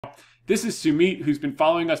This is Sumit, who's been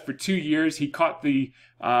following us for 2 years. He caught the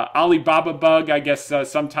Alibaba bug, I guess,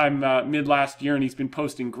 sometime mid last year, and he's been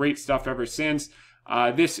posting great stuff ever since.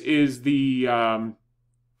 This is the, and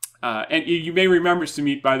you may remember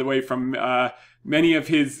Sumit, by the way, from many of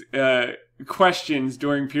his questions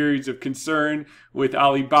during periods of concern with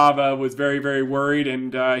Alibaba. Was very, very worried,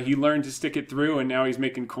 and he learned to stick it through, and now he's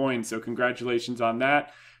making coins. So congratulations on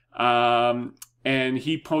that. And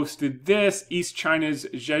he posted this: East China's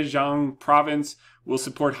Zhejiang province will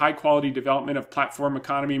support high-quality development of platform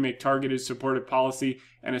economy, make targeted supportive policy,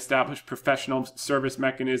 and establish professional service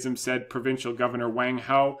mechanisms, said Provincial Governor Wang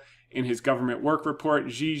Hao in his government work report.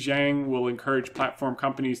 Zhejiang will encourage platform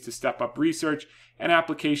companies to step up research and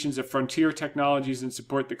applications of frontier technologies and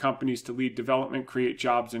support the companies to lead development, create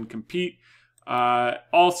jobs, and compete.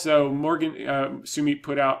 Also, Sumit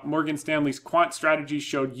put out, Morgan Stanley's quant strategy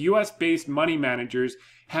showed U.S.-based money managers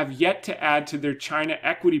have yet to add to their China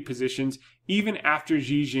equity positions even after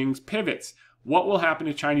Xi Jinping's pivots. What will happen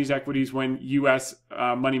to Chinese equities when U.S.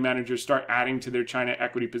 Money managers start adding to their China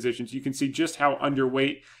equity positions? You can see just how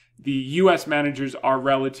underweight the U.S. managers are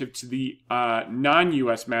relative to the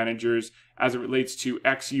non-U.S. managers as it relates to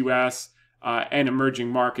ex-U.S. And emerging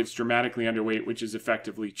markets, dramatically underweight, which is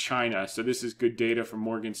effectively China. So this is good data from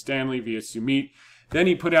Morgan Stanley via Sumit. Then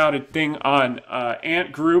he put out a thing on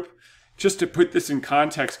Ant Group. Just to put this in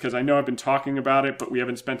context, because I know I've been talking about it, but we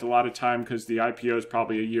haven't spent a lot of time because the IPO is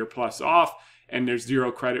probably a year plus off, and there's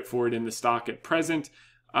zero credit for it in the stock at present.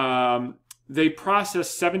 They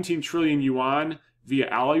processed 17 trillion yuan via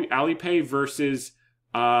Alipay versus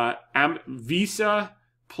Visa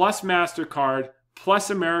plus MasterCard plus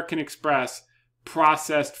American Express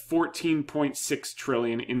processed 14.6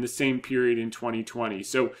 trillion in the same period in 2020.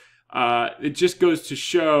 So it just goes to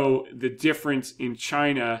show the difference in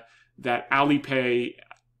China, that Alipay,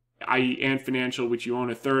 i.e. Ant Financial, which you own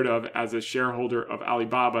a third of as a shareholder of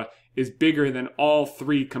Alibaba, is bigger than all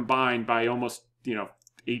three combined by almost,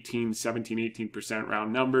 18%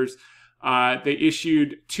 round numbers. They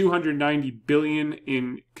issued 290 billion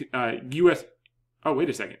in US. Oh, wait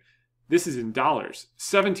a second. This is in dollars.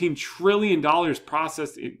 $17 trillion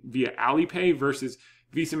processed via Alipay versus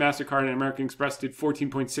Visa, MasterCard, and American Express did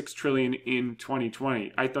 14.6 trillion in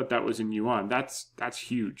 2020. I thought that was in yuan. That's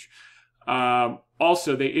huge.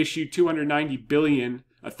 Also, they issued 290 billion,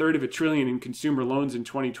 a third of a trillion in consumer loans in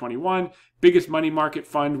 2021. Biggest money market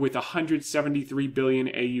fund with 173 billion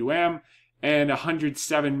AUM and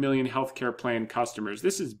 107 million healthcare plan customers.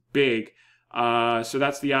 This is big. So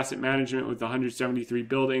that's the asset management with the 173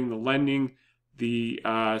 billion, the lending, the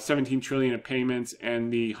 17 trillion of payments,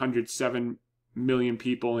 and the 107 million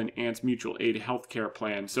people in Ant's mutual aid healthcare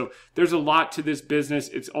plan. So there's a lot to this business.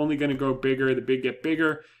 It's only going to grow bigger. The big get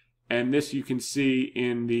bigger. And this you can see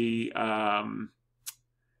in the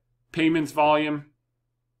payments volume.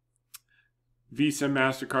 Visa,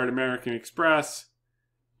 MasterCard, American Express,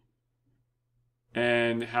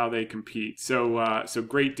 and how they compete. So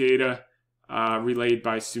great data relayed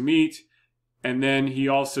by Sumit. And then he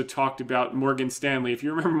also talked about Morgan Stanley. If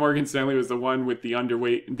you remember, Morgan Stanley was the one with the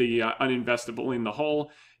underweight, the uninvestable in the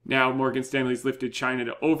hole. Now Morgan Stanley's lifted China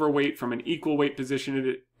to overweight from an equal weight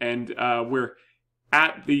position, and we're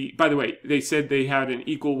at the, by the way, they said they had an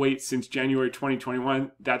equal weight since January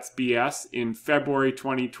 2021. That's BS. In February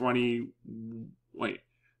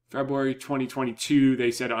 2022,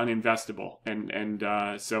 they said uninvestable.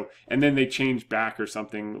 And then they changed back or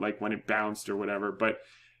something, like when it bounced or whatever. But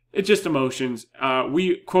it's just emotions.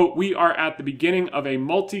 We are at the beginning of a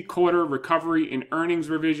multi-quarter recovery in earnings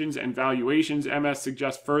revisions and valuations. MS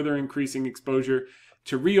suggests further increasing exposure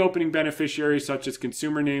to reopening beneficiaries such as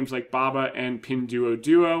consumer names like Baba and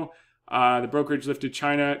Pinduoduo. The brokerage lifted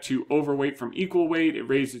China to overweight from equal weight. It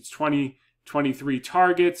raised its 2023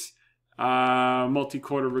 targets.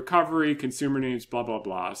 Multi-quarter recovery, consumer names, blah, blah,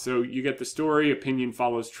 blah. So you get the story. Opinion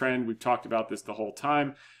follows trend. We've talked about this the whole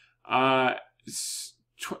time.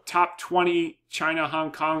 Top 20 China,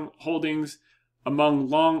 Hong Kong holdings among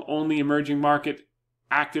long-only emerging market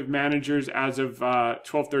active managers as of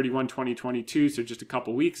 12/31/2022, so just a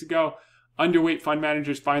couple weeks ago. Underweight fund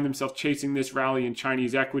managers find themselves chasing this rally in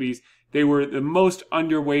Chinese equities. They were the most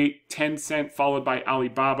underweight, Tencent, followed by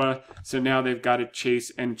Alibaba. So now they've got to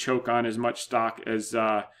chase and choke on as much stock as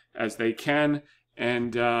they can,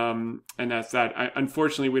 and that's that.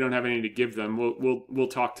 Unfortunately, we don't have any to give them. We'll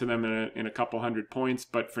talk to them in a couple hundred points,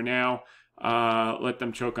 but for now, let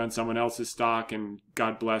them choke on someone else's stock, and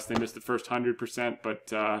God bless. They missed the first 100%,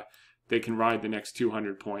 but they can ride the next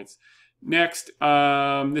 200 points. Next,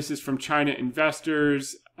 this is from China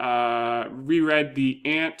Investors. Reread the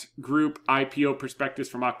Ant Group IPO prospectus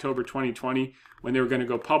from October 2020, when they were going to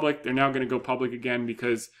go public. They're now going to go public again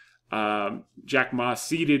because Jack Ma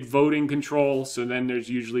ceded voting control. So then there's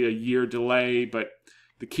usually a year delay, but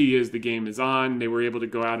the key is the game is on. They were able to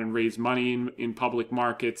go out and raise money in public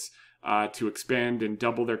markets to expand and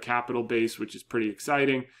double their capital base, which is pretty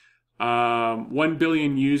exciting. 1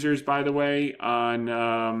 billion users, by the way,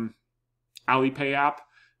 on Alipay app.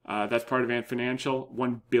 That's part of Ant Financial.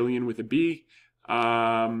 1 billion with a B.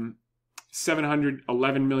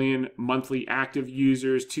 711 million monthly active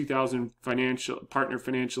users. 2,000 partner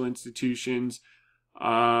financial institutions.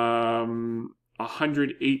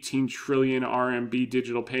 118 trillion RMB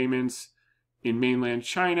digital payments in mainland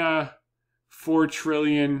China. 4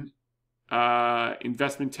 trillion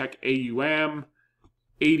investment tech AUM.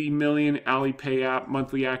 80 million Alipay app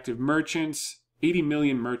monthly active merchants. 80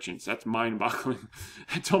 million merchants. That's mind-boggling.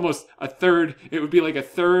 It's almost a third. It would be like a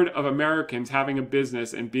third of Americans having a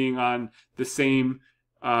business and being on the same,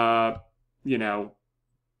 PayPal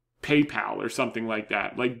or something like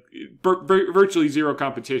that. Like virtually zero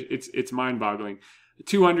competition. It's mind-boggling.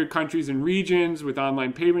 200 countries and regions with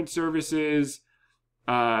online payment services.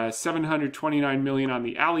 729 million on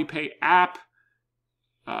the Alipay app.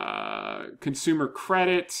 Consumer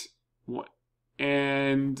credit.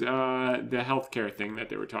 And the healthcare thing that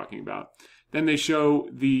they were talking about. Then they show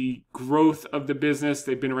the growth of the business.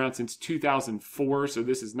 They've been around since 2004, so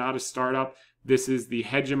this is not a startup. This is the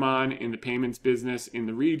hegemon in the payments business in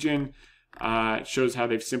the region. It shows how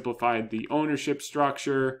they've simplified the ownership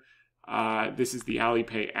structure. This is the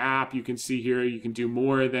Alipay app. You can see here you can do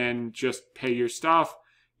more than just pay your stuff.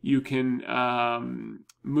 You can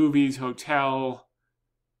movies, hotel,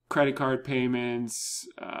 credit card payments,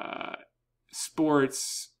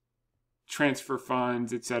 sports, transfer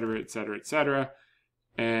funds, etc., etc., etc.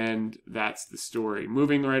 And that's the story.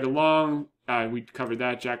 Moving right along, we covered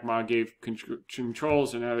that. Jack Ma gave control,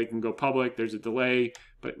 so now they can go public. There's a delay,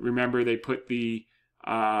 but remember they put the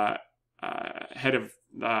former head of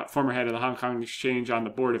the Hong Kong Exchange on the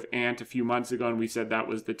board of Ant a few months ago, and we said that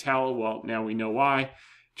was the tell. Well, now we know why.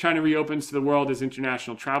 China reopens to the world as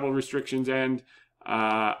international travel restrictions end.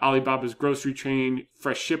 Alibaba's grocery chain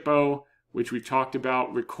Freshippo, which we've talked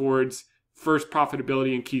about, records first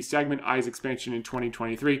profitability in key segment, eyes expansion in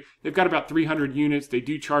 2023. They've got about 300 units. They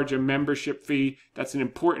do charge a membership fee. That's an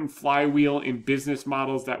important flywheel in business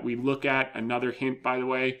models that we look at. Another hint, by the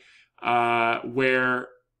way, where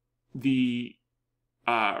the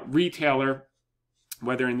retailer,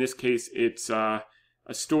 whether in this case it's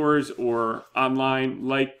stores or online,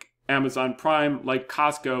 like Amazon Prime, like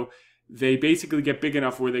Costco, they basically get big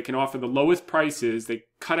enough where they can offer the lowest prices. They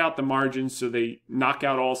cut out the margins so they knock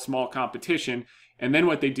out all small competition. And then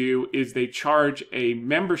what they do is they charge a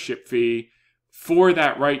membership fee for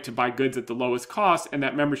that right to buy goods at the lowest cost. And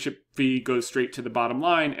that membership fee goes straight to the bottom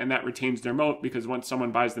line. And that retains their moat because once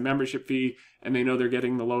someone buys the membership fee and they know they're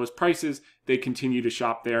getting the lowest prices, they continue to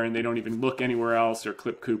shop there and they don't even look anywhere else or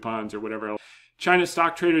clip coupons or whatever else. China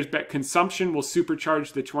stock traders bet consumption will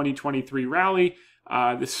supercharge the 2023 rally.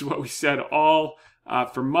 This is what we said all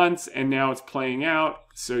for months, and now it's playing out.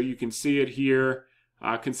 So you can see it here.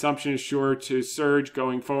 Consumption is sure to surge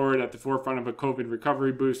going forward at the forefront of a COVID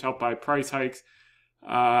recovery boost helped by price hikes.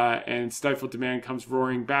 And stifled demand comes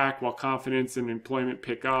roaring back while confidence and employment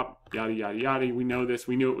pick up. Yada, yada, yada. We know this.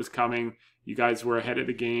 We knew it was coming. You guys were ahead of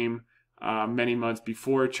the game many months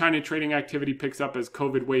before. China trading activity picks up as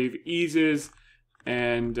COVID wave eases,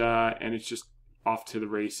 and it's just off to the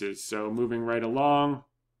races. So moving right along,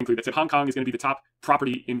 Hong Kong is going to be the top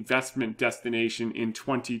property investment destination in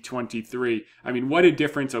 2023. I mean, what a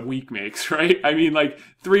difference a week makes, right? I mean, like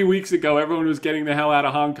 3 weeks ago, everyone was getting the hell out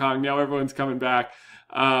of Hong Kong. Now everyone's coming back.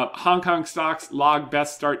 Hong Kong stocks log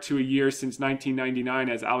best start to a year since 1999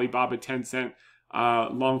 as Alibaba, Tencent,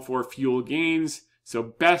 long for fuel gains. So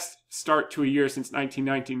best start to a year since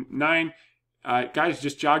 1999. Guys,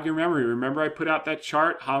 just jog your memory. Remember I put out that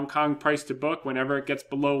chart, Hong Kong price to book, whenever it gets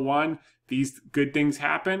below 1, these good things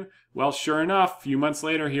happen. Well, sure enough, a few months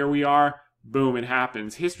later, here we are. Boom, it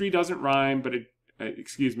happens. History doesn't rhyme, but it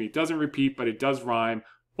doesn't repeat, but it does rhyme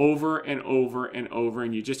over and over and over.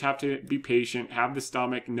 And you just have to be patient, have the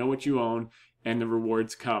stomach, know what you own, and the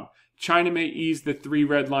rewards come. China may ease the 3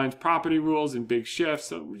 red lines property rules in big shifts.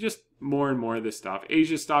 So just more and more of this stuff.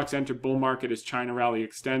 Asia stocks enter bull market as China rally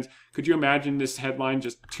extends. Could you imagine this headline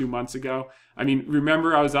just 2 months ago? I mean,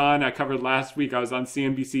 remember I covered last week, I was on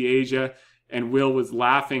CNBC Asia and Will was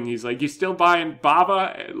laughing. He's like, you still buying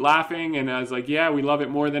BABA? Laughing. And I was like, yeah, we love it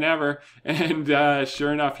more than ever. And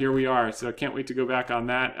sure enough, here we are. So I can't wait to go back on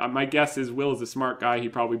that. My guess is Will is a smart guy. He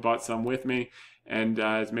probably bought some with me. and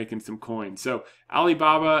is making some coin. So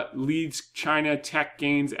Alibaba leads China tech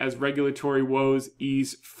gains as regulatory woes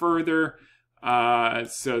ease further.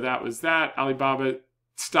 So that was that. Alibaba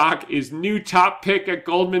stock is new top pick at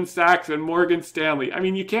Goldman Sachs and Morgan Stanley. I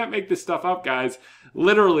mean, you can't make this stuff up, guys.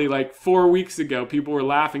 Literally, like 4 weeks ago, people were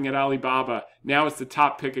laughing at Alibaba. Now it's the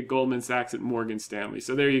top pick at Goldman Sachs and Morgan Stanley.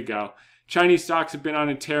 So there you go. Chinese stocks have been on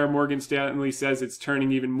a tear. Morgan Stanley says it's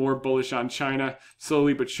turning even more bullish on China,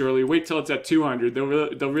 slowly but surely. Wait till it's at 200.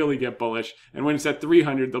 They'll really get bullish. And when it's at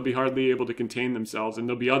 300, they'll be hardly able to contain themselves. And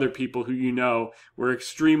there'll be other people who were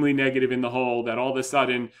extremely negative in the hole, that all of a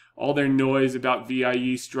sudden, all their noise about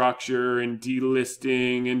VIE structure and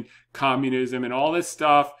delisting and communism and all this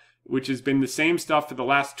stuff, which has been the same stuff for the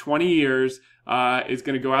last 20 years, is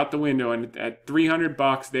going to go out the window. And at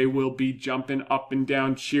 $300, they will be jumping up and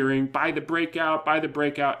down, cheering, buy the breakout, buy the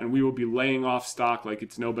breakout, and we will be laying off stock like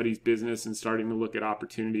it's nobody's business and starting to look at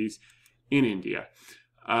opportunities in India.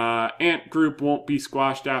 Ant Group won't be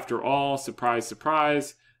squashed after all. Surprise,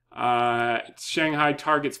 surprise. Shanghai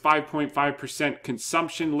targets 5.5%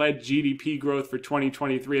 consumption-led GDP growth for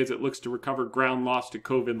 2023 as it looks to recover ground lost to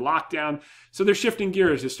COVID lockdown. So they're shifting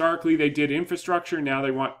gears. Historically, they did infrastructure. Now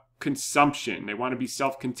they want consumption. They want to be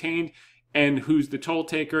self-contained. And who's the toll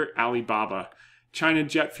taker? Alibaba. China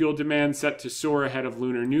jet fuel demand set to soar ahead of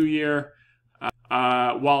Lunar New Year.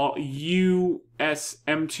 While U.S.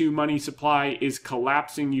 M2 money supply is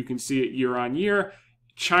collapsing, you can see it year on year.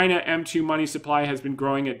 China M2 money supply has been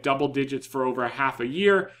growing at double digits for over half a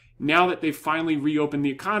year. Now that they've finally reopened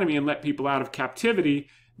the economy and let people out of captivity,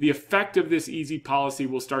 the effect of this easy policy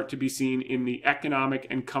will start to be seen in the economic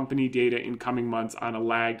and company data in coming months on a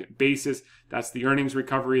lagged basis. That's the earnings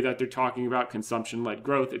recovery that they're talking about, consumption-led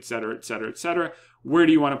growth, et cetera, et cetera, et cetera. Where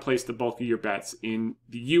do you want to place the bulk of your bets? In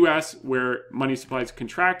the U.S., where money supply is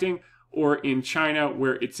contracting, or in China,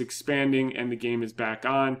 where it's expanding and the game is back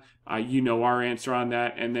on? You know our answer on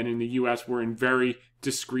that. And then in the U.S., we're in very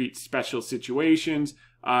discrete special situations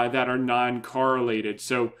that are non-correlated.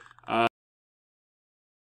 So